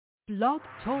Blog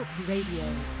Talk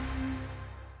Radio.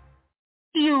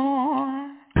 You're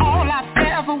all I've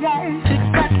ever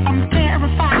wanted, but I'm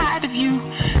terrified of you.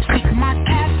 Think my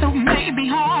castle may be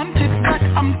haunted, but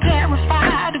I'm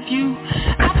terrified of you.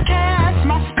 I've cast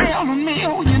my spell on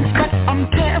millions, but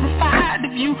I'm terrified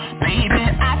of you.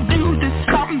 Baby, I do this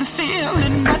from the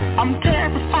ceiling, but I'm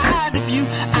terrified of you.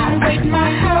 I wait my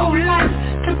whole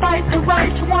life to fight the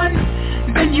right one.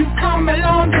 Then you come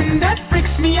along and that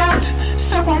freaks me out,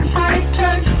 so I'm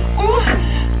frightened. Ooh,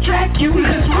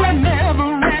 Dracula's run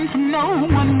never ran from no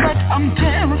one, but I'm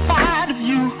terrified of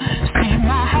you. See,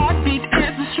 my heartbeat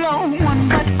is a slow one,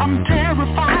 but I'm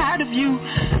terrified of you.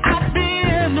 I've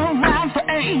been around for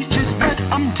ages, but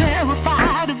I'm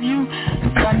terrified of you.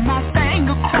 Done my thing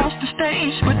across the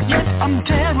stage, but yet I'm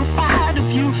terrified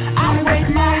of you. I wait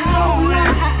my whole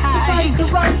life to find the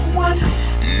right one.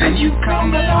 Then you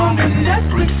come along and that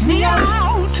freaks me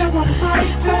out, so I'm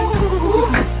frightened.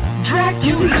 Ooh,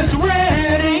 Dracula's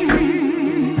wedding.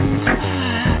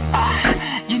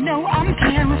 You know I'm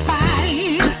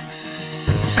terrified.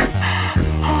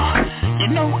 You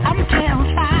know I'm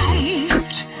terrified.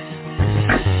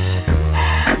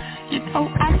 You know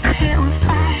I'm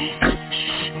terrified.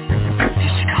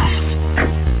 Here she comes.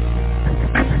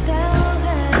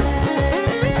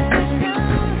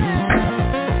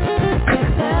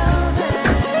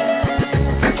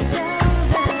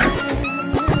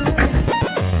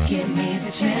 Give me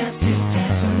the chance to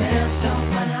dance a milestone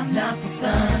when I'm not the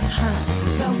sun.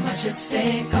 So much at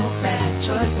stake, oh bad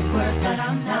choice of words, but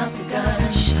I'm not the gun.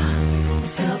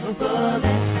 Silver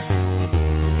bullets,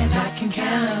 and I can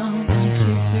count 1, 2,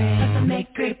 3. I make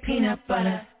great peanut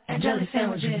butter and jelly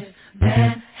sandwiches.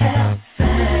 Then have sex.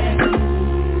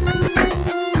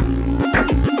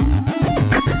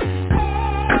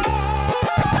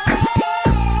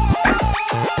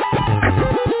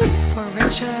 For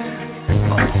richer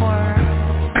or poorer,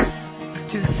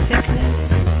 through sickness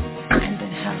and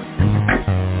in health,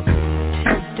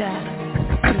 till death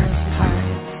do us part,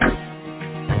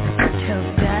 till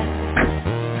death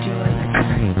do us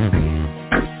part.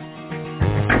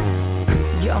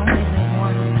 You only live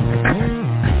once.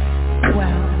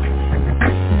 Well,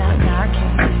 not in our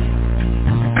case,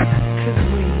 'cause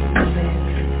we will live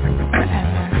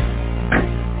forever.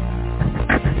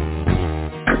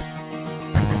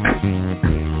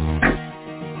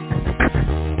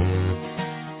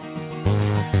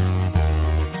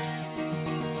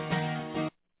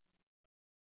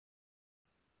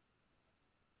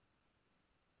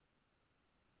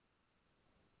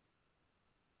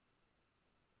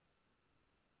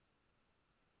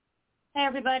 Hey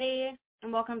everybody,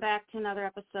 and welcome back to another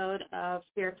episode of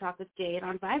Spirit Talk with Jade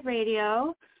on Vibe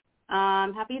Radio.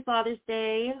 Happy Father's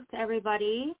Day to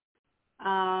everybody.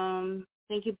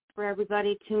 Thank you for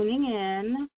everybody tuning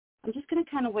in. I'm just going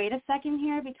to kind of wait a second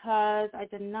here because I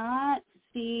did not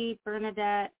see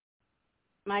Bernadette,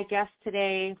 my guest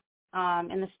today,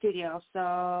 in the studio,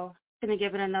 so I'm going to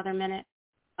give it another minute.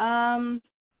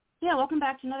 Welcome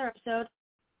back to another episode.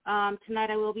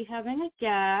 Tonight I will be having a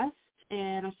guest,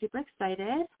 and I'm super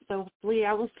excited. So hopefully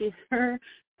I will see her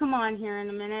come on here in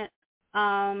a minute.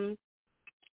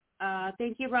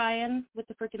 Thank you, Ryan, with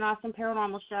the freaking awesome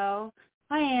paranormal show.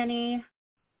 Hi, Annie.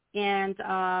 And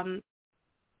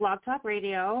Blog Talk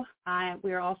Radio.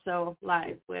 We are also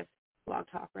live with Blog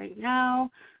Talk right now.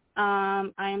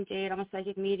 I am Jade. I'm a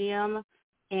psychic medium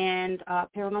and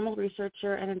paranormal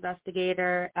researcher and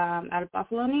investigator out of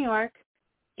Buffalo, New York.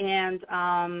 And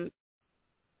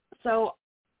so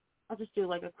I'll just do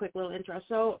like a quick little intro.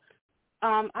 So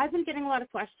I've been getting a lot of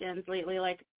questions lately,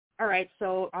 like, all right,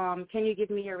 so can you give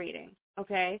me your reading?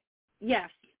 Okay.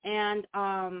 Yes. And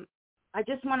I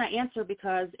just want to answer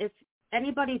because if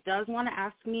anybody does want to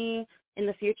ask me in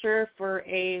the future for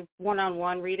a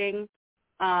one-on-one reading,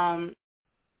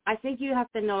 I think you have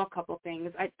to know a couple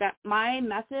things. That my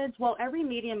methods, well, every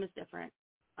medium is different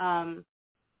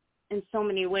in so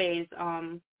many ways.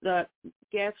 The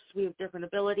gifts, we have different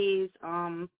abilities.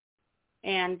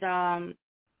 And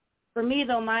for me,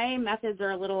 though, my methods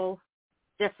are a little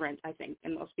different, I think,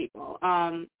 than most people.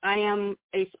 I am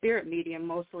a spirit medium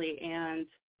mostly, and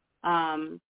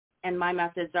my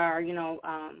methods are,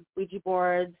 Ouija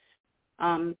boards,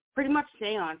 pretty much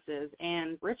seances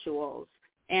and rituals,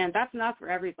 and that's not for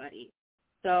everybody.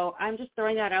 So I'm just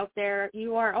throwing that out there.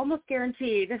 You are almost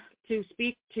guaranteed to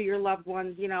speak to your loved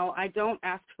ones. I don't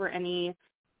ask for any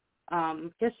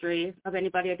history of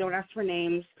anybody. I don't ask for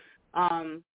names. Let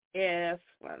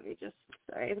me just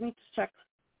check.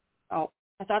 Oh,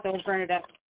 I thought that was Bernadette.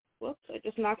 Whoops, I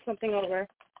just knocked something over.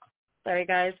 Sorry,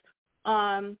 guys.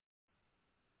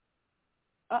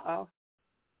 Uh-oh.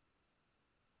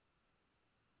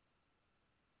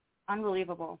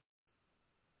 Unbelievable.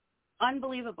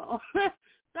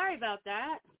 Sorry about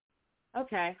that.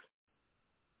 Okay.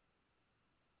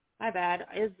 My bad.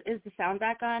 Is the sound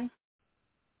back on?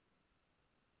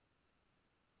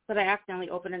 But I accidentally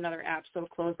opened another app, so it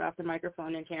closed off the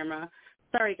microphone and camera.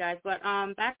 Sorry, guys, but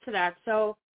back to that.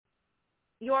 So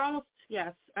you are almost,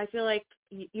 yes, I feel like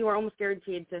you are almost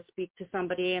guaranteed to speak to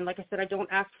somebody. And like I said, I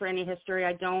don't ask for any history.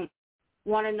 I don't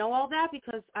want to know all that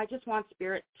because I just want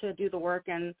spirit to do the work.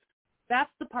 And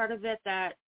that's the part of it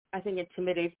that I think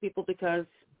intimidates people because,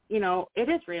 it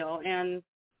is real. And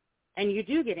you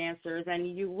do get answers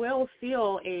and you will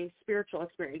feel a spiritual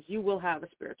experience. You will have a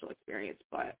spiritual experience.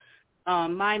 But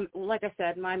like I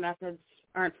said, my methods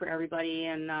aren't for everybody.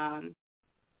 And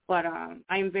but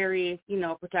I'm very,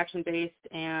 protection-based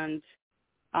and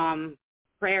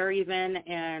prayer even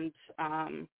and,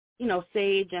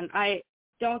 sage. And I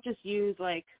don't just use,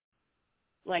 like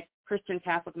Christian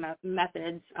Catholic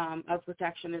methods of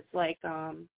protection. It's like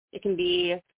it can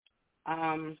be,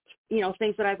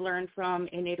 things that I've learned from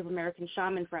a Native American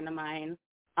shaman friend of mine,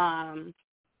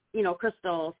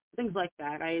 crystals, things like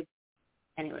that. I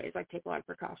take a lot of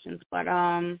precautions. But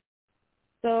I'm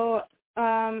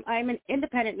an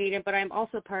independent medium, but I'm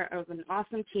also part of an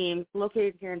awesome team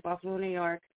located here in Buffalo, New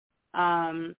York,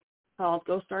 called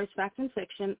Ghost Stories, Facts, and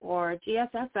Fiction, or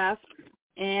GSFF.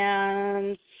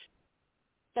 And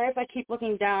sorry if I keep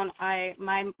looking down. My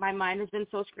mind has been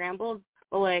so scrambled,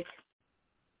 but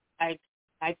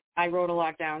I wrote a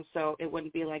lot down, so it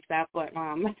wouldn't be like that. But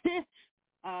one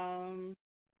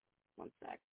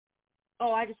sec.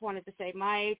 Oh, I just wanted to say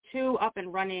my 2 up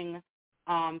and running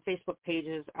Facebook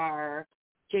pages are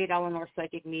Jade Eleanor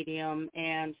Psychic Medium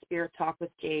and Spirit Talk with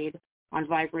Jade on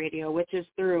Vibe Radio, which is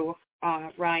through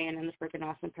Ryan and the Freaking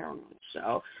Awesome Paranormal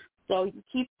Show. So you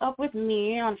keep up with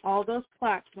me on all those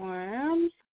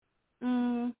platforms.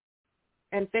 And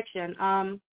fiction.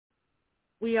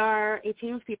 We are a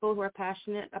team of people who are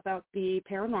passionate about the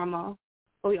paranormal,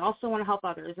 but we also want to help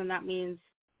others, and that means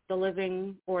the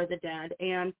living or the dead.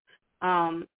 And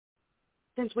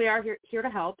since we are here to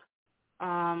help,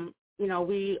 I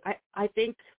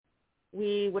think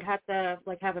we would have to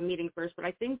have a meeting first, but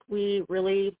I think we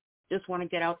really just want to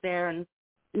get out there and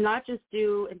not just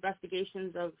do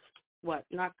investigations of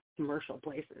not commercial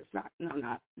places. Not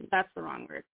that's the wrong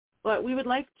word. But we would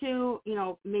like to,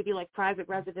 maybe private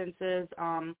residences.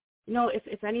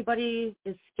 If anybody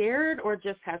is scared or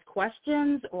just has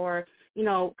questions or,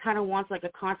 kind of wants a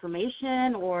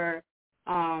confirmation or,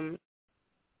 or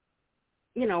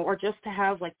just to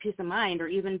have peace of mind or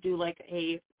even do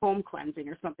a home cleansing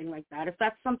or something like that. If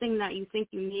that's something that you think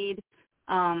you need,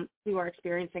 you are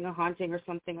experiencing a haunting or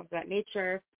something of that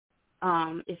nature,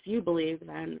 if you believe,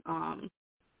 then,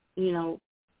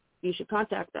 you should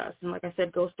contact us. And like I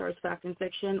said, Ghost Stories, Fact and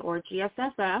Fiction, or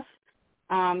GSFF.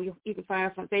 You can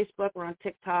find us on Facebook. We're on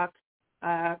TikTok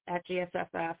at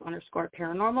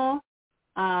GSFF_paranormal,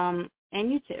 and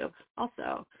YouTube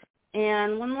also.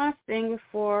 And one last thing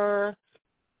before,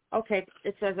 okay,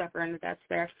 it says that Bernadette's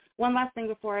there. One last thing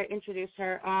before I introduce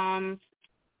her.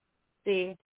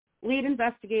 The lead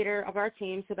investigator of our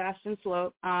team, Sebastian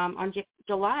Sloat, on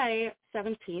July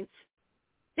 17th,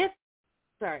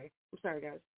 guys.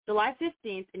 July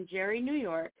 15th in Jerry, New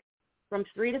York, from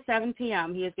 3 to 7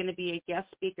 p.m., he is going to be a guest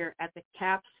speaker at the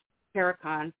CAPS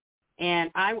Paracon. And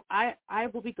I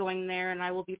will be going there, and I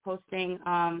will be posting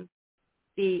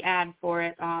the ad for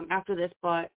it after this.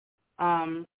 But,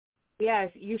 you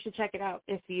should check it out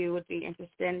if you would be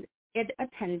interested in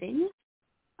attending.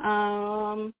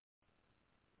 So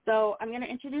I'm going to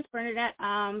introduce Bernadette.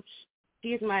 She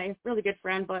is my really good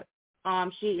friend, but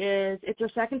it's her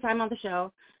second time on the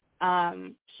show.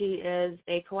 She is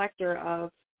a collector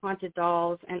of haunted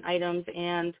dolls and items,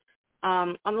 and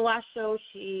on the last show,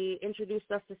 she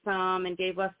introduced us to some and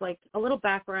gave us a little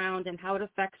background and how it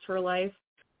affects her life.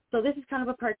 So this is kind of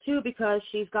a part 2 because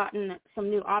she's gotten some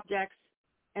new objects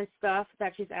and stuff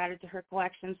that she's added to her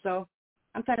collection. So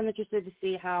I'm kind of interested to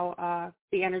see how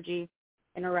the energy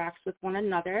interacts with one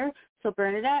another. So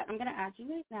Bernadette, I'm going to add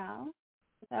you right now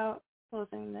without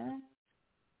closing this.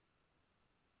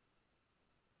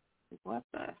 What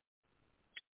the?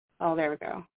 Oh, there we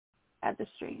go. Add the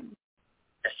stream.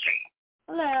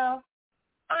 Hello.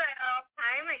 Hello.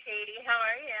 Hi, my Katie. How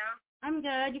are you? I'm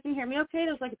good. You can hear me okay?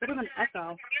 There's a bit of an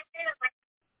echo.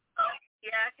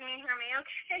 Yeah, can you hear me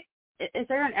okay? Is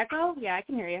there an echo? Yeah, I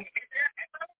can hear you.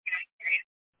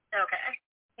 Okay.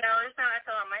 No, there's no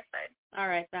echo on my side. All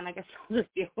right, then I guess I'll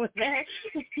just deal with it.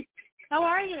 How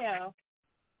are you?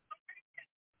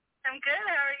 I'm good.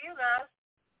 How are you, love?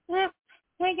 Yeah,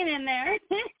 hanging in there. I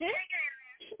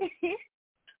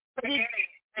get it.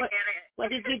 What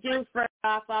did you do for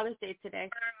Father's Day today?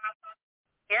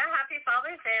 Yeah, happy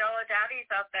Father's Day to all the daddies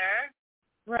out there.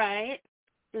 Right.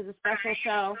 There's a special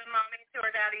show. The mommies who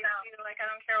are daddies too. Like, I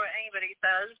don't care what anybody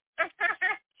says.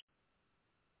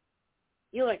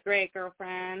 You look great,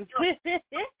 girlfriend.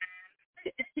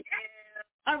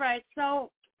 All right,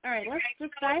 let's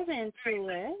just dive into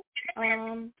it.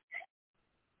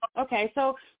 Okay,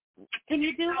 so can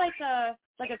you do like a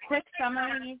quick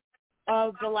summary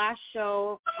of the last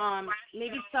show?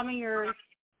 Maybe some of your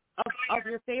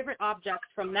favorite objects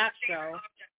from that show.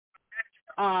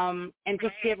 And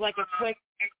just give like a quick,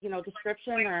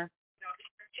 description, or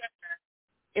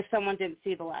if someone didn't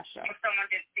see the last show.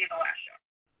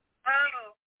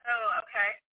 Oh, okay.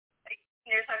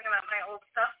 You're talking about my old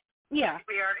stuff? Yeah.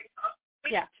 We already saw.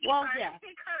 Yeah. Well, yeah.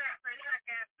 We cut that for a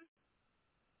second.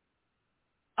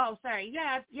 Oh, sorry.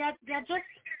 Yeah. Just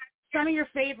some of your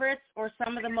favorites or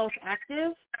some of the most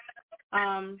active,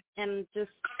 and just.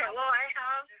 Okay. Well, I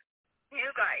have a new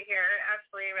guy here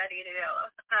actually ready to go.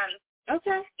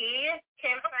 Okay. He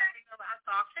came from the last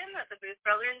auction that the Booth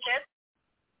Brothers did.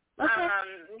 Okay.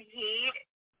 He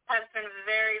has been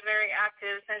very, very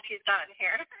active since he's gotten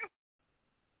here.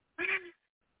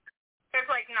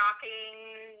 There's like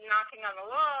knocking on the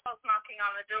walls, knocking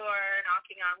on the door,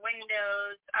 knocking on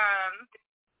windows,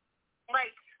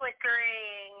 lights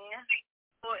flickering,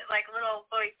 like little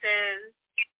voices,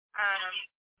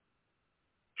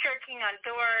 jerking on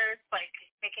doors, like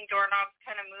making doorknobs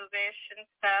kind of move-ish and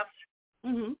stuff.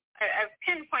 Mhm. I've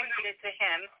pinpointed it to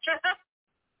him.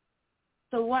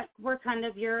 So what were kind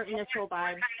of your initial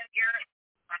vibes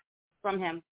from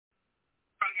him?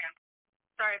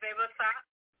 Sorry, babe, what's that?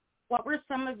 What were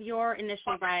some of your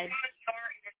initial vibes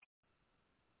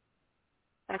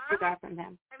that you got from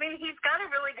him? I mean, he's got a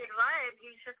really good vibe.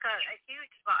 He's just got a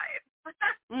huge vibe.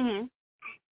 Mhm.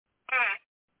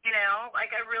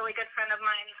 Like a really good friend of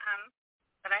mine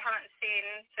that I haven't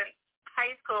seen since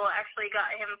high school actually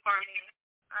got him for me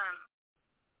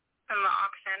from the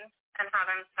auction and had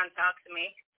him sent out to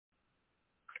me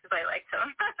because I liked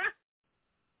him.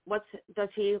 Does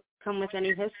he come with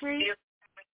any history?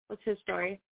 What's his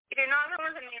story? He did not come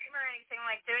with a name or anything.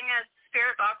 Like doing a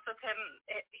spirit box with him,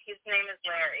 his name is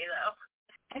Larry, though.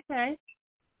 Okay.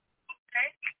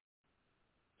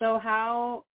 So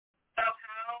how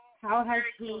has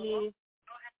he?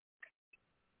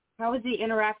 How has he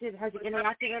interacted? Has he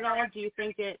interacted at all? Do you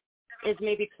think it is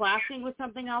maybe clashing with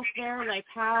something else there? Like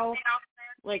how?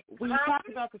 Like we talked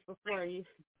about this before. I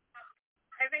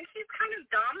think he's kind of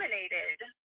dominated,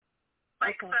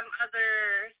 like okay.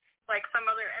 some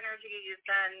other energies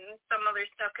and some other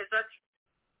stuff, because that's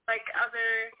like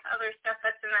other stuff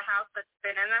that's in the house that's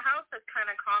been in the house has kind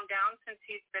of calmed down since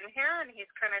he's been here, and he's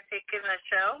kind of taken the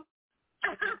show.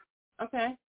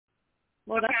 Okay.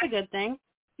 Well, that's a good thing.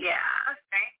 Yeah.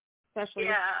 Especially.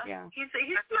 Yeah. He's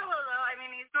mellow though. I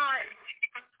mean, he's not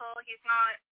stressful. He's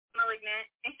not malignant.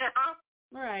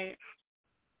 Right.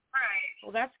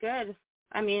 Well, that's good.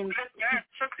 I mean,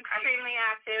 just extremely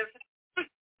active.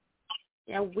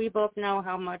 Yeah, we both know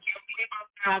how much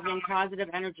having positive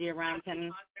energy around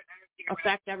can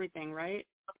affect everything, right?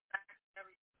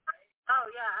 Oh,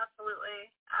 yeah,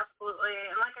 absolutely.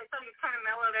 And like I said, he's kind of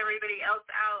mellowed everybody else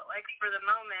out, like, for the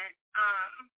moment.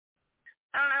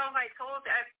 I don't know if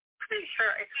I'm pretty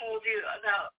sure I told you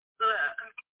about the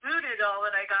voodoo doll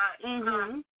that I got.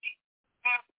 Mm-hmm.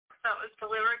 That was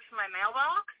delivered to my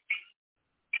mailbox.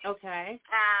 Okay.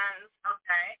 And,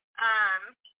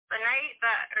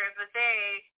 the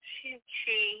day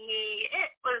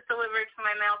it was delivered to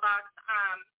my mailbox,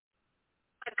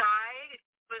 a guy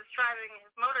was driving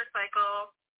his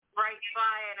motorcycle right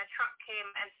by, and a truck came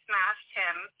and smashed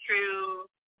him through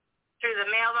the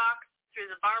mailbox, through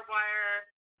the barbed wire.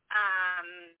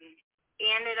 He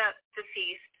ended up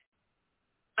deceased.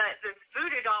 But this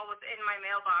voodoo doll was in my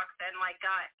mailbox and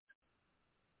got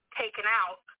taken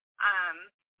out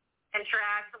and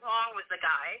dragged along with the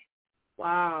guy.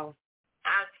 Wow.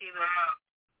 As he was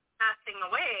passing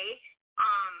away.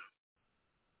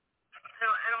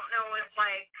 I don't know if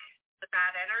the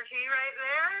bad energy right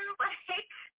there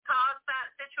caused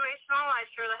that situation. I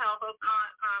sure the hell hope not.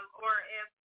 Or if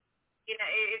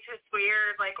it's just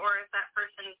weird, or if that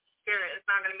person's spirit is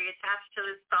not going to be attached to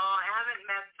this doll. I haven't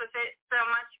messed with it so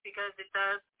much because it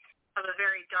does have a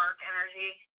very dark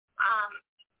energy.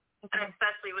 And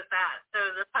especially with that.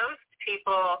 So the post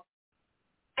people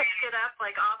picked it up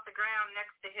off the ground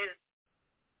next to his,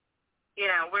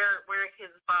 where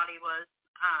his body was,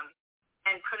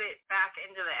 and put it back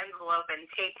into the envelope and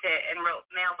taped it and wrote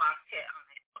mailbox hit on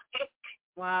it.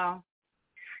 Wow.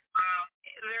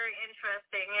 Very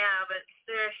interesting, yeah. But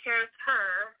here's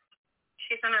her.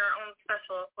 she's in her own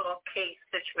special little case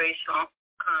situational.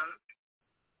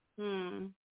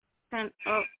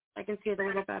 I can see it a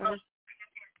little better.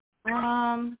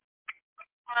 Can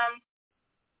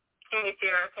you see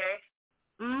her okay?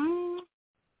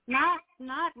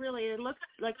 Not really. It looks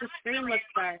like the screen looks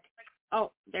dark.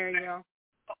 Oh, there you go.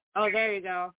 Oh, there you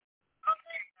go.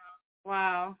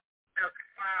 Wow.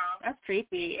 Wow. That's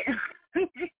creepy. Yeah,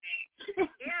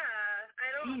 I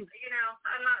don't,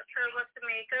 I'm not sure what to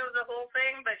make of the whole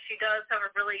thing, but she does have a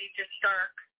really just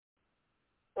dark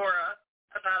aura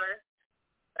about her,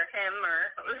 or him,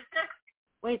 or...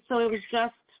 Wait, so it was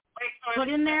just put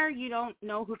in there? You don't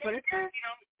know who put it there?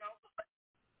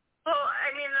 Well, I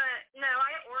mean, no,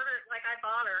 I ordered, I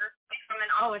bought her from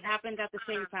an... Oh, it happened at the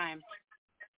same time.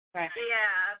 Right.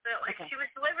 Yeah, but okay. She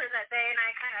was delivered that day, and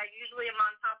I usually am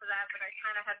on top of that, but I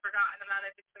kind of had forgotten about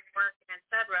it because of work and et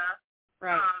cetera.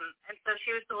 Right. And so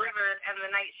she was delivered, and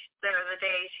the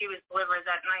day she was delivered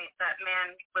that night, that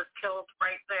man was killed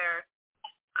right there.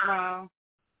 Wow.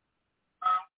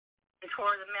 And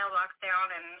tore the mailbox down,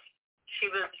 and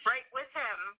she was right with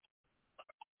him.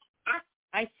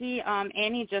 I see.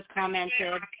 Annie just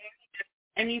commented,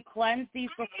 and you cleanse these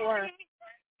before.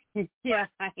 Yeah,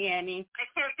 hi Annie. I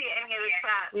can't see any of the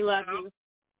chat. We love you.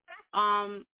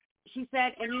 She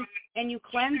said, and you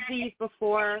cleanse these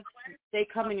before they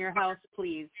come in your house,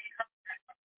 please.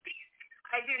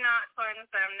 I do not cleanse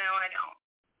them. No, I don't.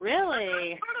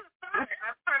 Really?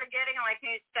 That's part of getting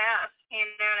new staff. You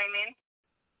know what I mean?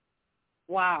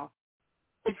 Wow.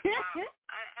 I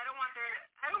don't want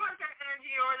their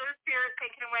energy or their spirit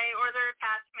taken away or their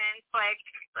attachments.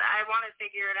 I want to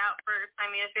figure it out first. I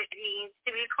mean, if it needs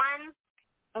to be cleansed,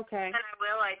 okay, then I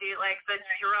will. I do. The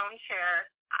Jerome chair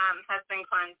has been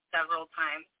cleansed several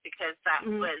times because that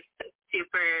was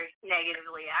super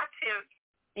negatively active.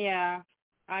 Yeah,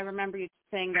 I remember you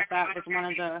saying that was one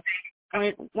of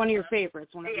your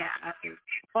favorites. One of your favorites.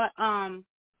 But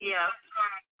yeah.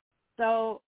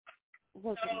 So.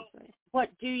 What was I going to say?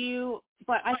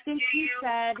 But I think you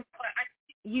said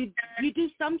you do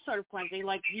some sort of cleansing,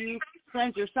 you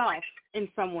cleanse yourself in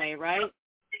some way, right?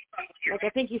 I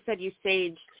think you said you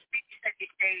saged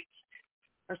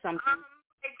or something. I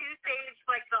do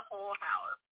sage the whole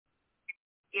house.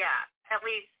 Yeah, at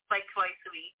least twice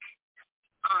a week.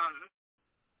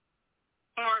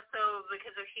 More so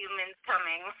because of humans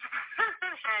coming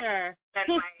sure. than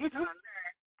my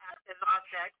active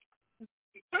object.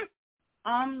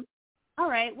 All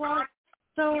right. Well,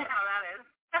 so. You know how that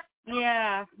is.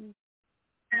 Yeah.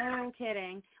 No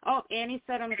kidding. Oh, Annie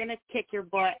said I'm gonna kick your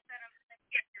butt.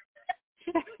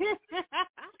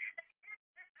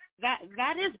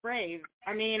 That is brave.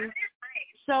 I mean,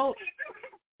 so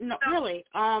no, really.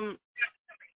 So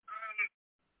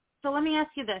let me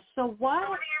ask you this. So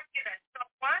what?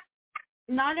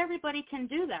 Not everybody can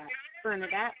do that,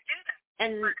 Bernadette,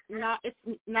 and it's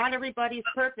not everybody's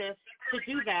purpose to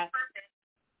do that.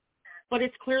 But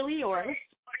it's clearly yours.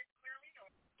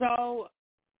 So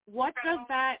what does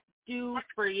that do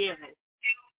for you?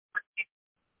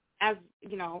 As,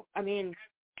 I mean,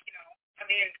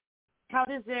 how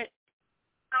does it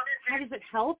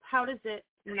help? How does it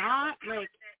not?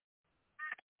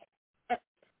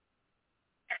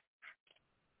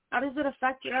 How does it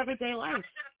affect your everyday life,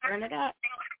 Bernadette?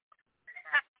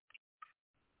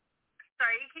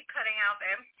 Sorry, you keep cutting out,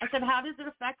 babe. I said, how does it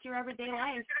affect your everyday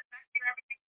life?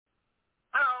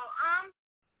 Oh,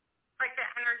 the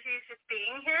energy is just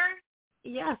being here?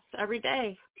 Yes, every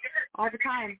day, all the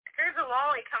time. There's a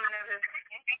Wally coming over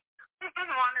here.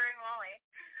 Wandering Wally.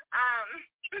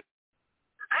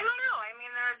 I don't know. I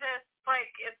mean, they're just,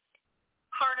 it's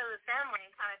part of the family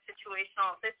kind of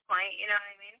situational at this point, you know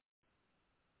what I mean?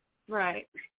 Right.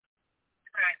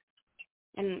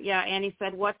 And, yeah, Annie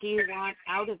said, what do you want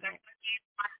out of it?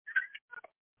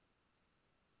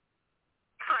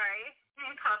 Sorry,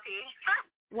 puppy.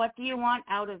 What do you want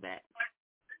out of it,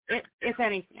 if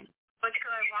anything? What do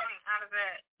I want out of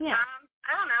it? Yeah.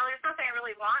 I don't know. There's nothing I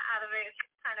really want out of it. It's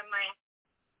just kind of my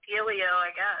dealio,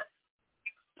 I guess.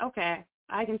 Okay,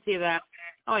 I can see that.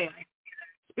 Oh, yeah.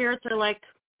 Spirits are like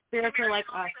us. Also,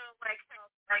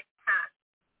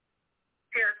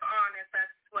 spirits on if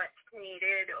that's what's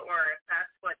needed or if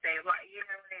that's what they want. You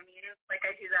know what I mean? I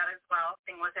do that as well.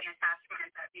 Thing with an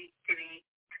attachment that needs to be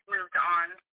moved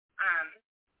on.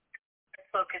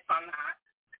 Focus on that.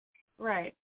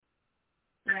 Right.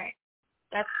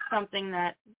 That's something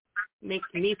that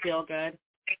makes me feel good.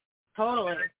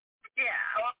 Totally.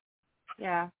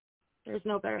 Yeah. There's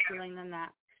no better feeling than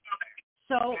that.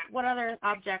 So what other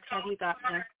objects have you got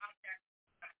here?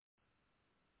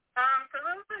 So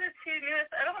those are the two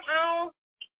newest. I don't know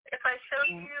if I showed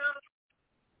you.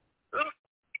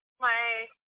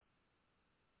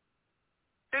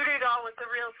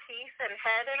 real teeth and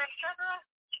head and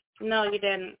etc.? No, you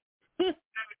didn't. Okay.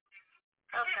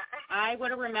 I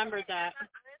would have remembered that.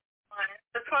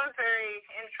 This one's very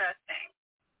interesting.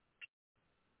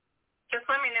 Just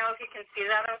let me know if you can see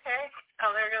that, okay?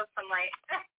 Oh, there goes some light.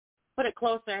 Put it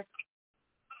closer.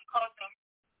 Closer.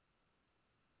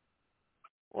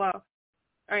 Whoa. All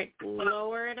right,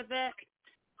 lower it a bit.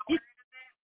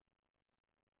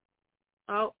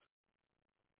 Oh.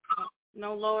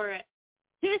 No, lower it.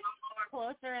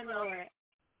 Closer and lower it.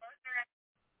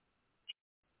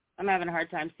 I'm having a hard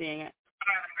time seeing it.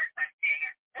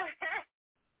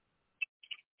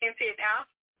 Can you see it now?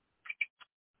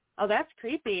 Oh, that's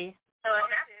creepy. Oh,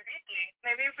 that's creepy.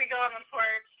 Maybe if we go on the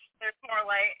porch, there's more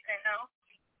light, I know.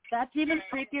 That's even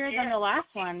creepier than the last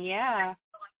one, yeah.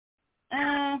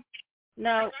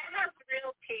 No. That has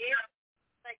real teeth,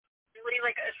 like really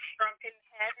like a shrunken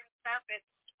head and stuff.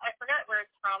 I forgot where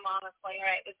it's from, honestly,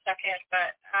 right this second,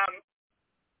 but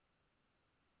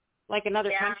like another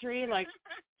country, like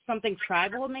something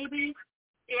tribal, maybe?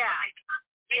 Yeah.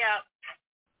 Yeah.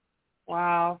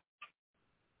 Wow.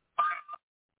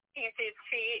 Can you see its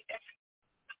feet?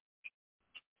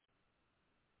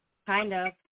 Kind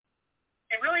of.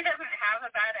 It really doesn't have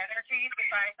a bad energy,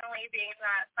 surprisingly, being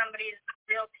that somebody's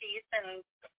real teeth and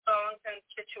bones and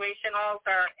situationals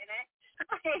are in it.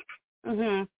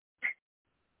 Mhm.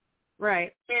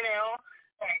 Right. You know,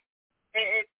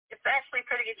 it's actually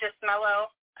pretty just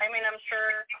mellow. I mean, I'm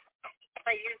sure if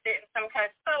I used it in some kind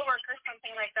of spell work or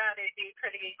something like that, it'd be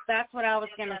pretty. That's what I was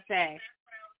going to say.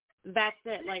 That's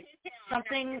it. Like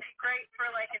something. It'd be great for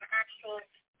like an actual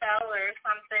spell or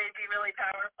something. It'd be really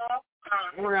powerful.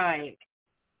 Right.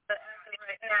 But as of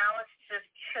right now, it's just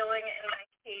chilling in my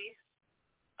case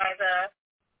by the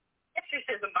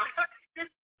exorcism box.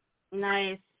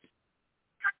 Nice.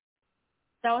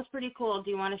 That was pretty cool. Do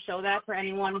you want to show that for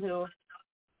anyone who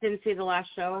didn't see the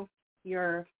last show?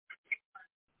 Your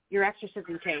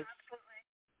exorcism case. Absolutely.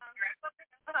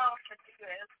 Oh,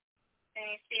 can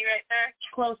you see right there?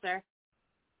 Closer.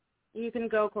 You can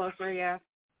go closer, yeah.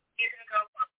 You can go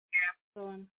closer, yeah. Go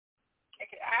on. I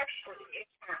could actually,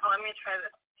 let me try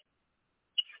this.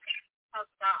 I'll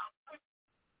stop.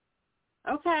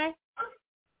 Okay.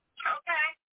 Okay.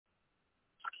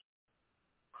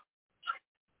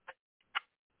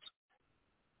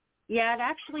 Yeah, it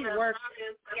actually worked.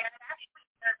 Yeah, it actually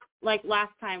worked. Like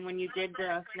last time when you did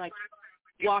the, like,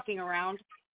 walking around.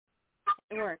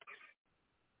 It worked.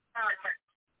 Oh, it worked.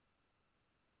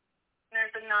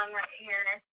 There's a nun right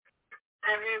here.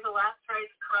 And there's a last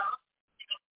rice cross.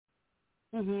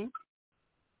 Mhm.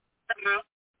 And the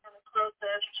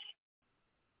closest.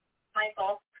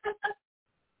 Michael.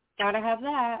 Gotta have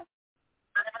that.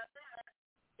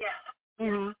 Yeah.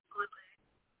 Mhm. Absolutely.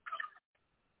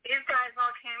 These guys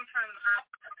all came from a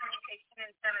communication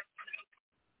in Tennessee.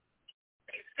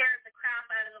 They scared the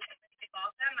crap out of them when they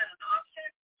bought them as an option.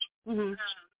 Mhm.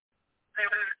 They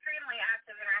were extremely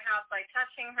active in our house, like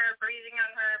touching her, breathing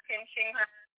on her, pinching her,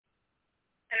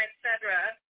 and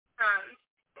etc.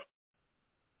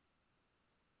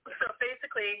 So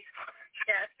basically,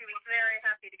 yeah, she was very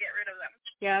happy to get rid of them.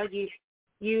 Yeah,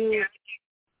 you.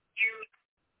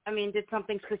 I mean, did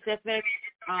something specific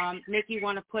make you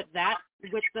want to put that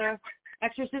with the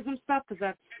exorcism stuff? Because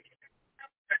that's.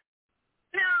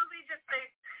 No, they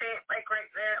say it like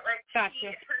right there. Like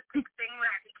Gotcha. her big thing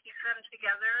was to keep them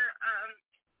together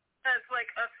as like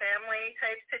a family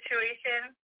type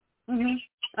situation. Mhm.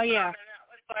 Oh yeah. And that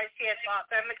was why she had bought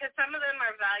them, because some of them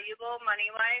are valuable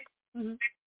money-wise, Mhm.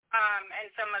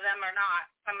 and some of them are not.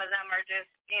 Some of them are just,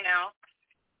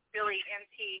 really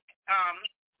antique.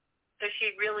 So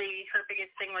her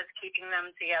biggest thing was keeping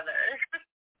them together.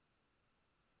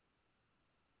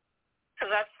 So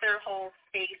that's their whole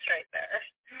space right there.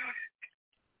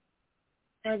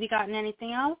 Have you gotten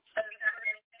anything else?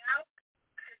 Anything else?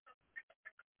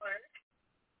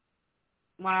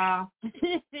 Wow.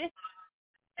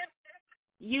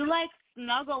 You like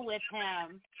snuggle with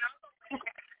him.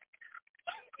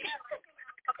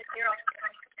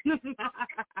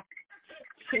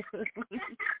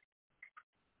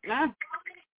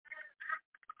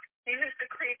 This is the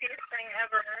creepiest thing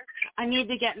ever. I need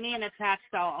to get me an attached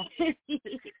doll. I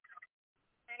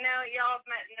know y'all have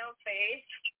met No Face.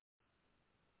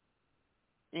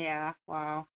 Yeah,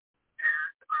 wow.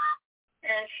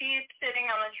 And she's sitting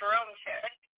on a Jerome chair.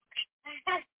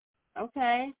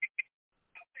 Okay.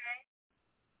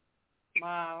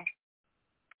 Wow.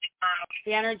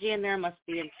 The energy in there must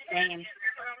be insane.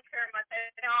 Jerome chair, but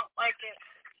I don't like it.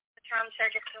 The Jerome chair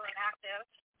gets really active.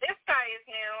 This guy is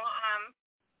new.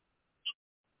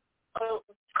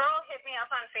 girl hit me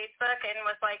up on Facebook and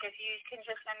was like, if you can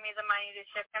just send me the money to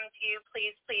ship them to you,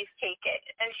 please take it.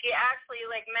 And she actually,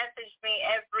 like, messaged me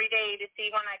every day to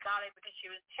see when I got it because she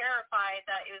was terrified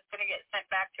that it was going to get sent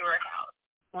back to her house.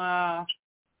 Wow.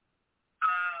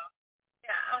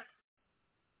 Yeah.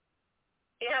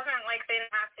 He hasn't, like, been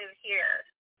active here.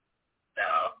 So.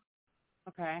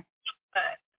 Okay.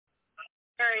 But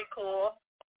very cool.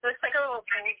 Looks like a little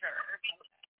soldier or something.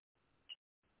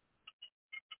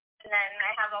 And then I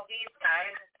have all these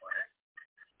guys, of course.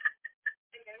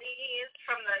 And then these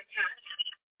from the church.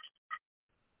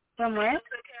 From where?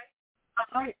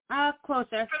 Okay.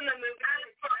 Closer. From the movie.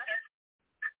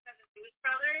 The Blues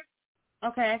Brothers.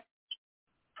 Okay.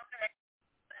 Okay.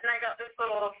 And I got this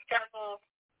little devil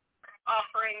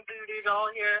offering voodoo doll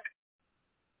here.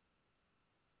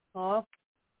 Cool.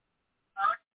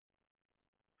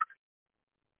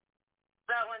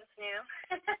 That one's new.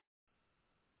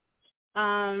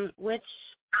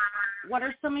 What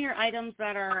are some of your items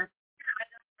that are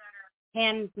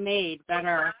handmade that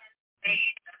are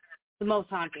the most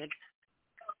haunted?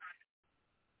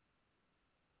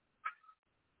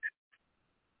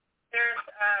 There's,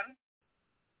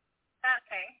 that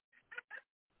thing.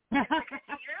 It's a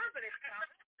casino, but it's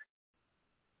not.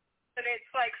 But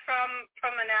it's like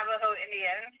from a Navajo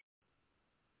Indian.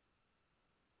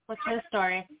 What's his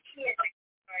story?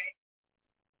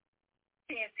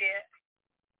 Can you see it?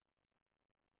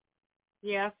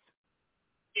 Yes.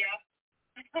 Yeah.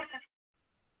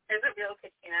 There's a real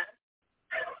casino.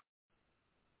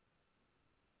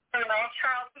 From the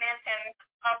Charles Manson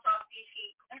autopsy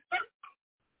sheet.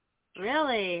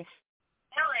 Really?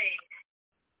 Really?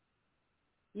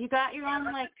 You got your own,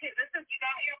 like...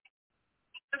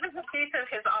 This is a piece of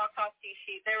his autopsy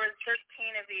sheet. There was 13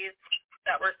 of these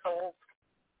that were sold.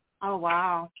 Oh,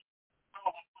 wow.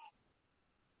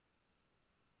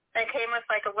 It came with,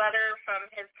 like, a letter from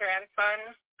his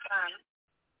grandson,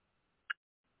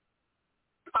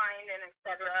 signed and et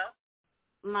cetera.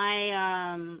 My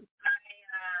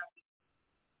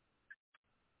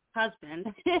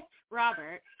husband,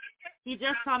 Robert, he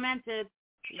just commented,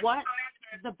 what's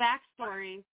the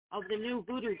backstory of the new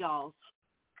voodoo dolls?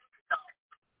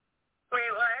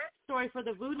 Wait, what? Story for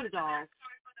the voodoo dolls.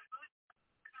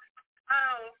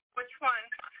 Oh, which one?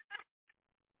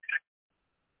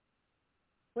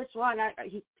 Which one?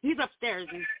 He's upstairs.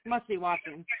 He must be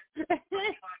watching.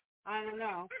 I don't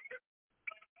know.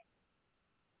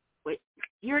 Wait,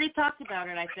 you already talked about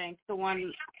it, I think. The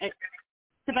one,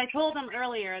 because I told him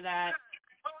earlier that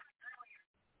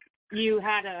you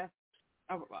had a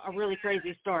really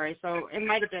crazy story, so it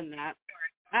might have been that.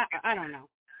 I don't know.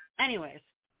 Anyways,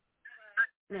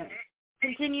 no.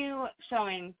 Continue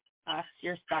showing us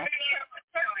your stuff.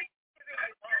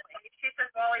 She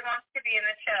says Wally wants to be in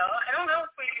the show. I don't know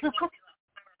if we can do that.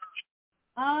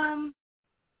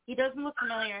 He doesn't look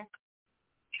familiar.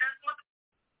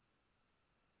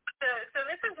 So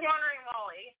this is Wandering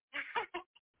Wally.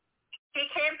 He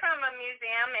came from a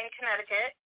museum in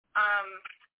Connecticut,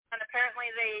 and apparently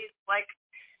they, like,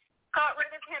 got rid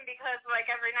of him because,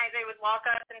 like, every night they would lock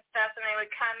up and stuff, and they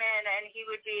would come in, and he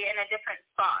would be in a different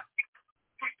spot.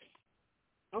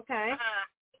 Okay.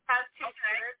 He has two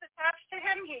spirits attached to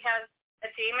him. He has a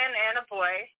demon and a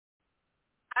boy.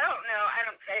 I don't know.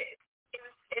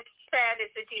 It's said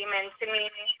it's a demon. To me,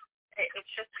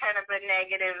 it's just kind of a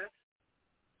negative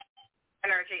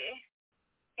energy,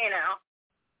 you know.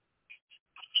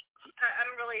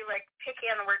 I'm really, like,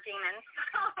 picky on the word demon.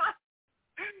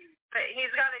 But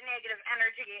he's got a negative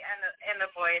energy and a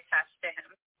boy attached to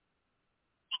him.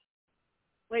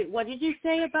 Wait, what did you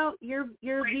say about your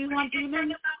view on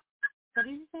demons? What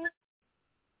did you say?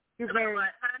 You're very.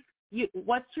 What, huh?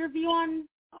 What's your view on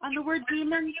the word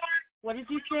demon? What did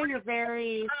you say? You're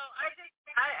very. Oh, I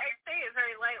say it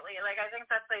very lightly. Like, I think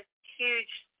that's a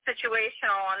huge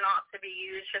situational and not to be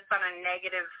used just on a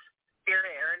negative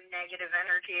spirit or negative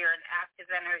energy or an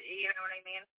active energy. You know what I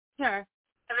mean? Sure.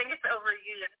 I think it's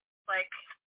overused, like,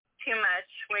 too much,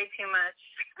 way too much.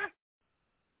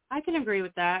 I can agree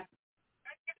with that.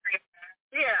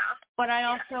 Yeah. But I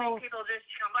I also. think people just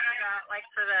jump on that, like,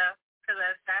 for the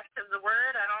effect of the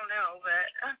word. I don't know, but.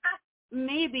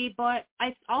 Maybe, but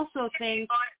I also think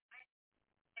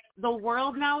the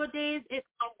world nowadays,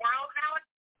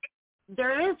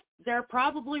 they're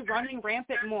probably running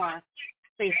rampant more,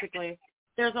 basically.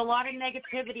 There's a lot of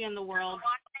negativity in the world,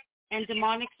 and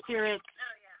demonic spirits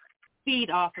feed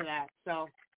off of that. So,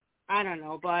 I don't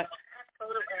know, but.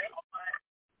 Absolutely.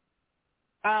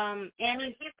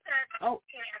 Annie. He said,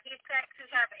 he said to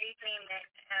have a demon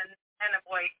and a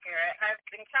boy spirit. I've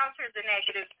encountered the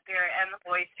negative spirit and the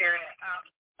boy spirit.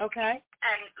 Okay.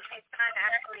 And my son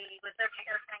actually was over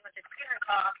here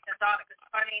and thought it was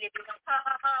funny to be like, ha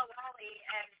ha ha, Wally,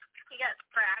 and he got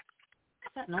scratched.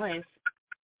 What's that noise?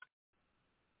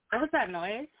 What was that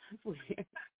noise? That's weird.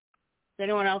 Did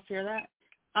anyone else hear that?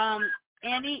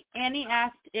 Annie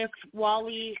asked if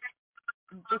Wally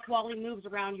moves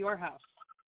around your house.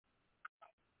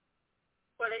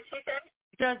 What did she say?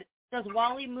 Does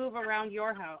Wally move around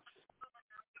your house?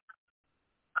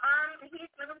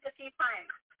 He's moved a few times.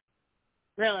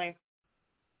 Really?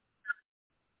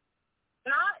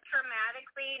 Not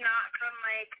dramatically, not from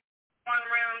like one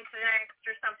room to the next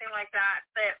or something like that,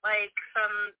 but like from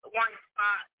one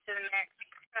spot to the next,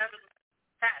 from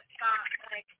that spot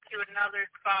like to another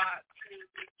spot to,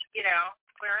 you know,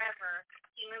 wherever.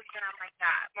 He moves around like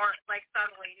that, more like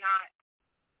subtly, not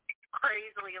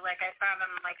crazily like I found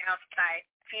him like outside,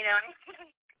 you know?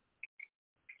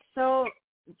 So,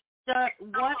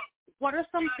 what are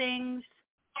some things,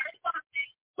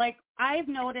 like I've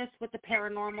noticed with the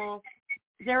paranormal,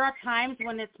 there are times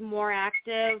when it's more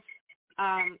active.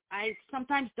 I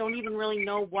sometimes don't even really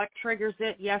know what triggers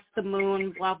it. Yes, the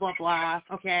moon, blah, blah, blah.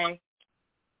 Okay.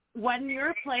 When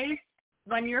your place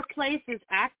is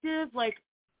active, like,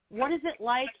 what is it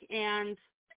like, and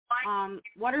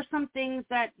what are some things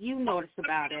that you notice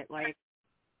about it? Like,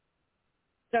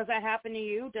 does that happen to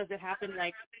you? Does it happen,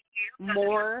 like,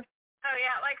 more? Oh,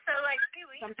 yeah, like, so, like, 2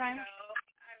 weeks sometimes? ago,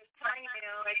 I was telling you,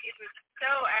 like, it was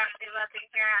so active up in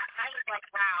here. I was like,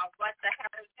 wow, what the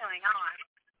hell is going on?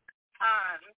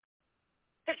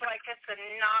 Because, like, just the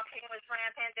knocking was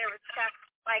rampant. There was stuff,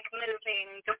 like,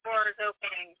 moving, doors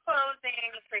opening,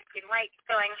 closing, freaking lights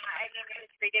going high. I mean, it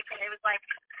was ridiculous. It was like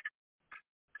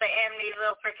the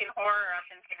Amityville freaking horror up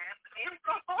in here.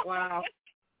 Wow.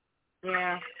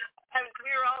 Yeah. And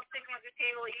we were all sitting at the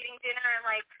table eating dinner, and,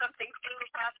 like, something flew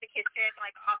across the kitchen,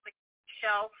 like, off the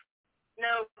shelf.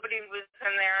 Nobody was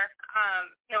in there.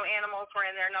 No animals were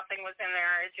in there. Nothing was in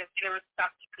there. It just, there was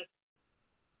stuff just,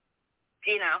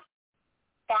 you know,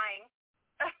 flying.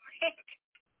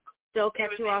 Still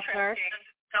catch you off guard?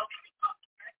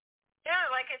 Yeah,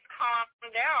 like, it's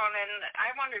calmed down, and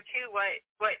I wonder, too, what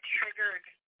triggered,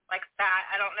 like, that.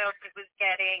 I don't know if it was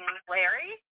getting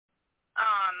Larry.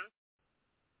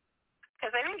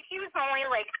 Because I think he was only,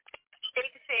 like, big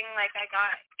thing, like, I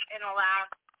got in the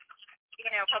last,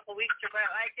 you know, couple weeks ago.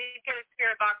 I did get a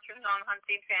spirit box from John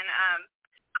Huntington,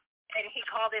 and he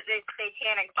called it the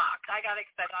satanic box. I got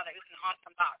excited. I thought it was an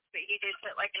awesome box, but he did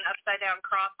put, like, an upside-down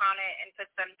cross on it and put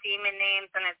some demon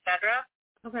names and et cetera.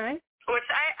 Okay. Which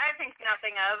I think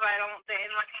nothing of. I don't think,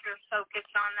 unless you're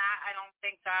focused on that, I don't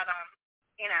think that,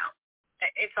 you know,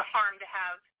 it's a harm to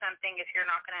have something if you're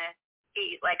not going to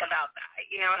be, like, about that.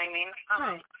 You know what I mean?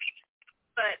 Right.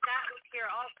 But that was here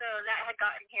also. That had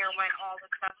gotten here when all the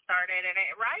stuff started, and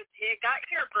it got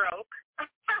here broke.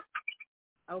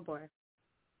 Oh, boy.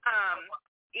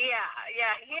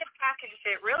 Yeah, he had packaged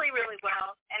it really, really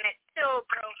well, and it still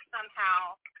broke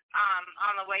somehow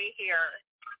on the way here.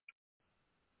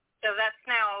 So that's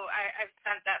now, I've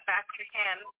sent that back to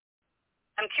him.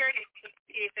 I'm curious to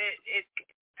see if it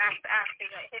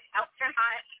actually hit house or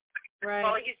not. Right.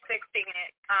 While he's fixing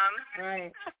it.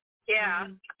 Right. Yeah.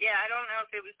 Mm-hmm. Yeah, I don't know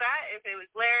if it was that, if it was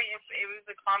Larry, if it was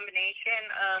a combination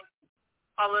of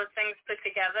all those things put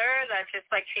together that just,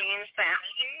 like, changed the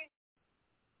energy.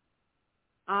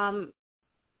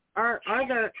 Are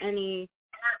there any,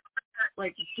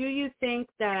 like, do you think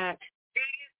that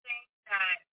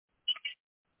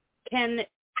can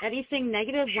anything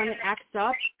negative when it acts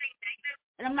up,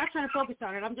 and I'm not trying to focus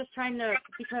on it, I'm just trying to,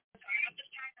 because,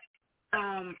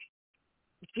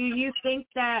 do you think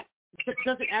that,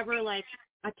 does it ever, like,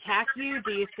 attack you?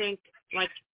 Do you think,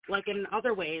 like in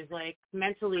other ways, like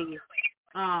mentally,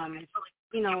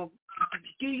 you know,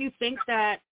 do you think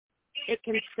that it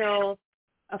can still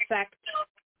affect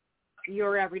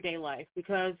your everyday life?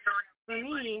 Because for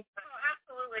me...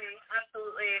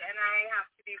 Absolutely, and I have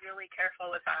to be really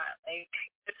careful with that. Like,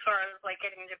 as far as, like,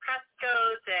 getting depressed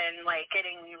goes and, like,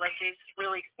 getting, like, just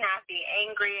really snappy,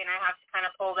 angry, and I have to kind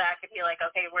of pull back and be like,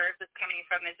 okay, where is this coming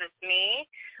from? Is this me?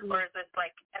 Mm-hmm. Or is this,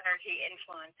 like, energy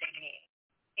influencing me?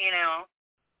 You know?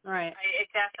 Right.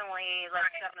 It definitely,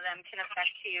 like, some of them can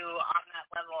affect you on that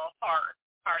level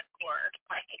hardcore,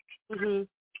 like. Mm-hmm.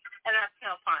 And that's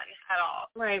no fun at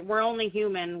all. Right. We're only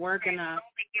human. We're going to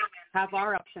have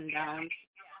our ups and downs.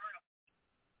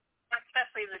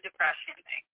 Especially the depression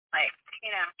thing. Like,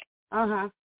 you know. Uh-huh.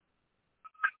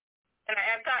 And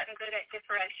I've gotten good at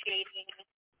differentiating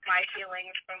my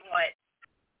feelings from what,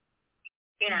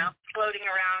 you know, floating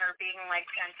around or being, like,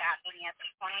 sent at me at this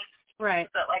point. Right.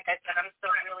 But like I said, I'm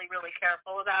still really, really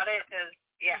careful about it because,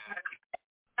 yeah,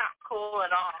 it's not cool at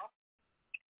all.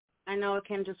 I know it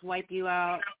can just wipe you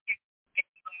out.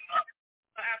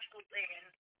 absolutely, and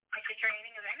like the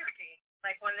draining of energy.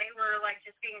 Like when they were like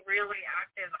just being really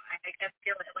active, I kept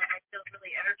feeling like I feel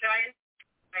really energized.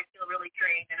 I feel really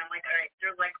drained, and I'm like, all right,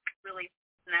 they're like really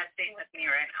messing with me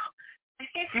right now.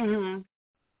 Mhm.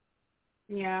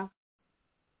 Yeah.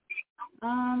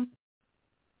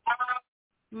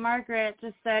 Margaret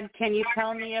just said, "Can you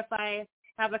tell me if I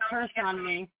have a curse on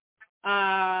me?"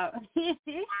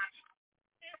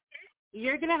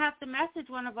 You're gonna have to message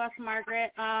one of us,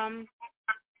 Margaret.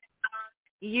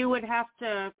 You would have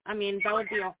to. I mean, that would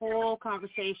be a whole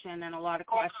conversation and a lot of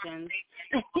questions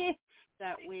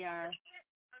that we are.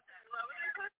 What was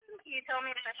your question? Can you tell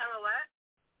me if I have a what?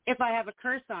 If I have a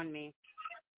curse on me.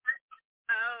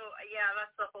 Oh, yeah,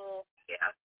 that's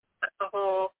the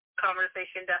whole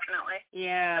conversation, definitely.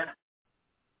 Yeah.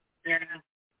 Yeah.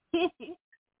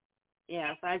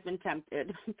 Yes, I've been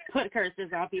tempted to put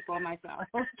curses on people myself.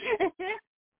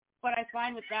 But I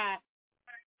find with that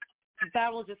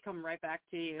will just come right back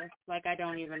to you. Like, I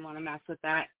don't even want to mess with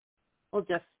that. We'll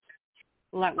just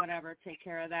let whatever take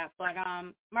care of that. But,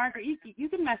 Margaret, you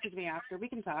can message me after. We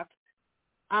can talk.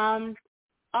 All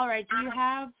right,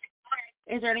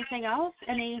 is there anything else?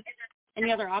 Any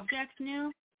other objects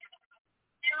new?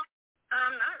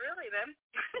 Not really, then.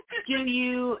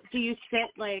 Do you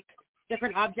sit, like,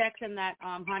 different objects in that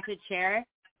haunted chair?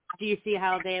 Do you see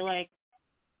how they, like,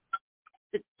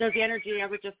 does the energy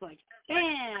ever just, like,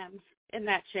 bam, in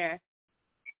that chair?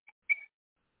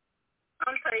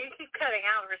 I'm sorry, you keep cutting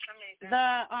out for some reason.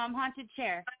 The haunted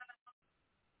chair.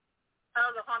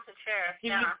 Oh, the haunted chair. Do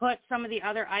you put some of the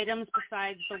other items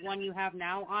besides the one you have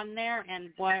now on there?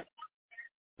 And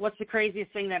what's the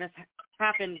craziest thing that has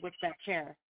happened with that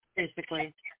chair,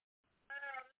 basically?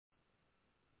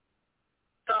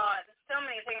 God, so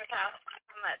many things happened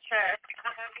on that chair.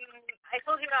 I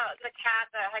told you about the cat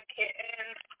that had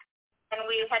kittens, and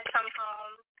we had come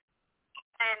home,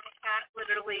 and the cat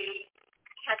literally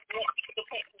had ripped the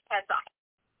kitten's heads off.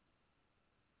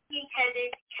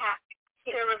 He-headed cat.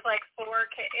 There was like 4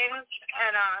 kittens,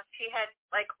 and she had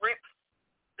like ripped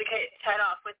the kitten's head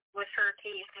off with her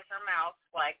teeth, with her mouth,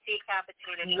 like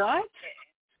decapitated. What? The kitten.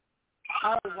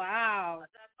 Oh, wow.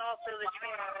 That's also the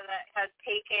chair that has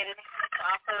taken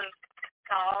off of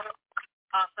dolls,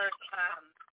 off of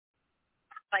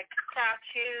like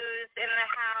statues in the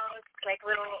house, like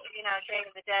little, Jade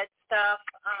Jade stuff.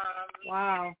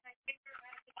 Wow.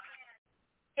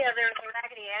 Yeah, there's a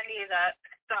Raggedy Andy that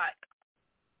got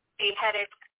beheaded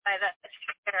by that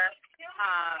chair.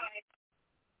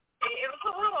 It was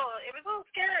a little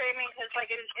scary. I mean, because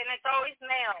it's always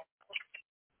male.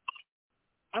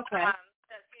 Okay.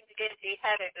 That seem to get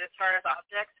beheaded as far as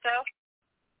objects go.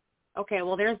 Okay,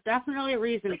 well, there's definitely a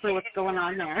reason for what's going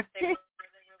on there. They were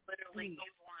literally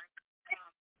newborn.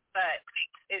 But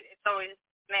it's always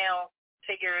male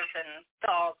figures and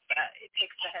dolls that it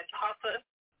takes the heads off of.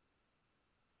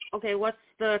 Okay, what's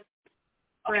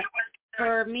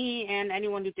for me and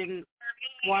anyone who didn't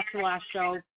watch the last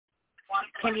show,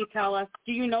 can you tell us,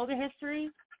 do you know the history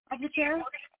of the chair?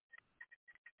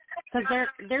 Because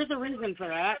there's a reason for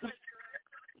that.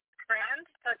 Grand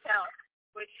Hotel,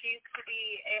 which used to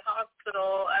be a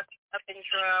hospital up in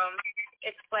Jerome.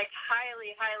 It's like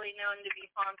highly, highly known to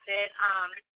be haunted.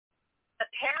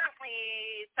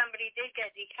 Apparently, somebody did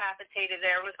get decapitated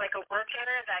there. It was like a worker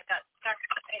that got stuck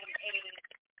in a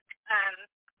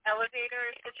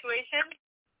elevator situation.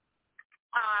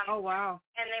 Oh, wow.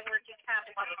 And they were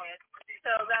decapitated.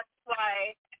 So that's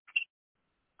why,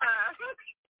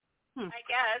 I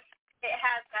guess, it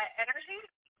has that energy.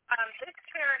 This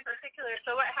chair in particular,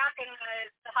 so what happened was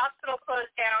the hospital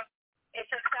closed down. It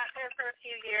just sat there for a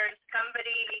few years.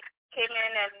 Somebody came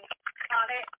in and bought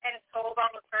it and sold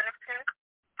all the furniture.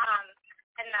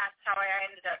 And that's how I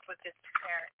ended up with this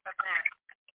chair from there.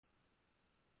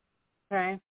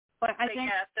 Okay. But I think...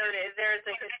 Yeah, so there's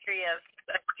a history of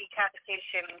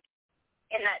decapitation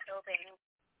in that building.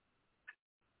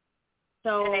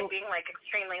 So... And it being, like,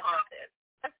 extremely haunted.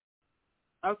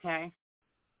 Okay.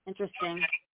 Interesting.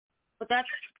 But that's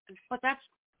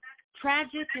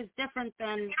tragic is different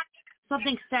than...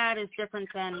 Something sad is different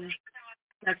than,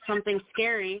 like, something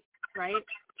scary, right?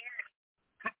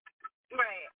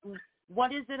 Right.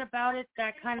 What is it about it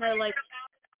that kind of, like...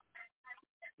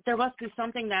 There must be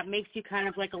something that makes you kind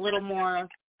of, like, a little more,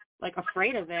 like,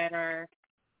 afraid of it, or,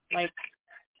 like,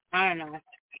 I don't know.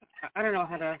 I don't know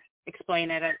how to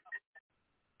explain it.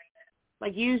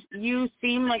 Like, you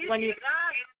seem like when you...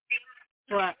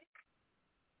 What?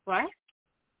 What?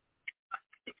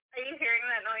 Are you hearing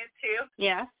that noise, too?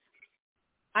 Yes.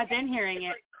 I've been hearing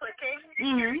it. Like clicking?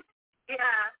 Mm-hmm.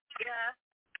 Yeah.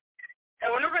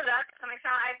 I wonder where that's coming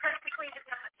from. I practically did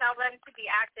not tell them to be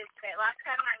active today. Last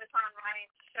time I was on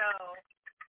Ryan's show,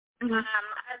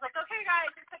 I was like, okay,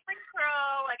 guys, it's a prank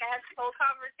girl. Like, I had this whole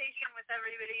conversation with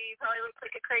everybody. Probably looked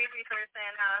like a crazy person.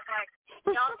 I was like,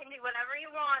 y'all can do whatever you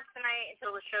want tonight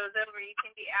until the show's over. You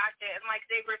can be active. And, like,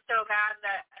 they were so bad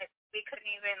that we couldn't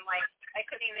even, like, I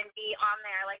couldn't even be on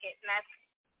there. Like, it messed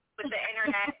with the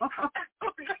internet,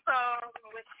 so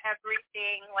with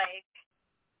everything, like.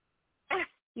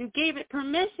 You gave it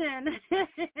permission.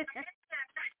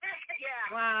 Yeah.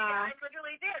 Wow. Yeah, I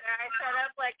literally did. I set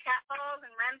up, like, cat balls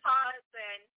and REM pods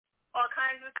and all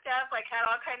kinds of stuff, like, had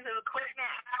all kinds of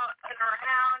equipment out and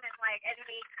around, and, like, and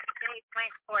made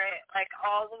plans for it, like,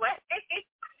 all the way.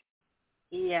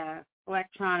 Yeah,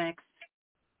 electronics.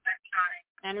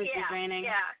 Energy draining.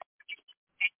 Yeah.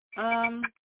 And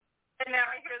now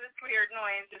I hear this weird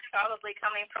noise. It's probably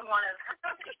coming from one of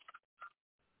them.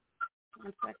 1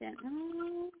 second.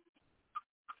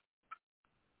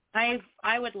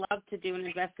 I would love to do an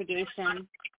investigation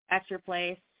at your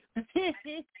place. Oh my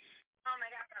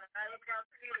God, I would love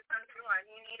for you to come to one.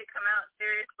 You need to come out,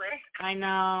 seriously. I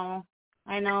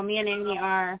know. Me and Amy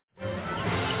are.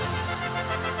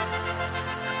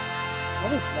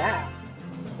 What is that?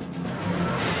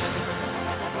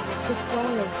 What's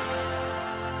going on?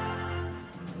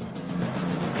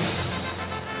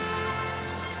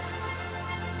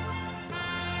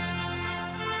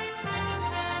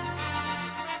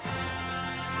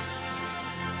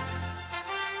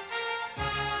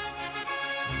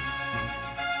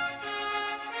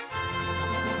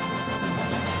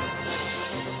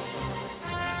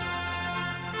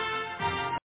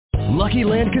 Lucky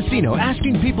Land Casino,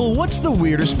 asking people, what's the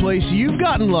weirdest place you've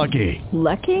gotten lucky?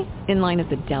 Lucky? In line at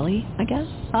the deli, I guess?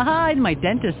 Aha, in my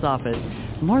dentist's office.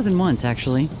 More than once,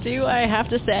 actually. Do I have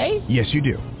to say? Yes, you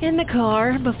do. In the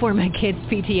car before my kids'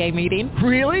 PTA meeting.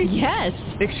 Really? Yes.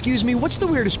 Excuse me, what's the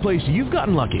weirdest place you've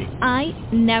gotten lucky? I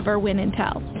never win and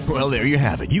tell. Well, there you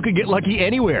have it. You can get lucky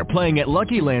anywhere, playing at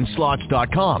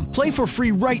LuckyLandSlots.com. Play for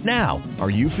free right now. Are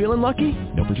you feeling lucky?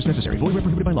 No purchase necessary. Void where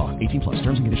prohibited by law. 18+.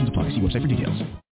 Terms and conditions apply. See website for details.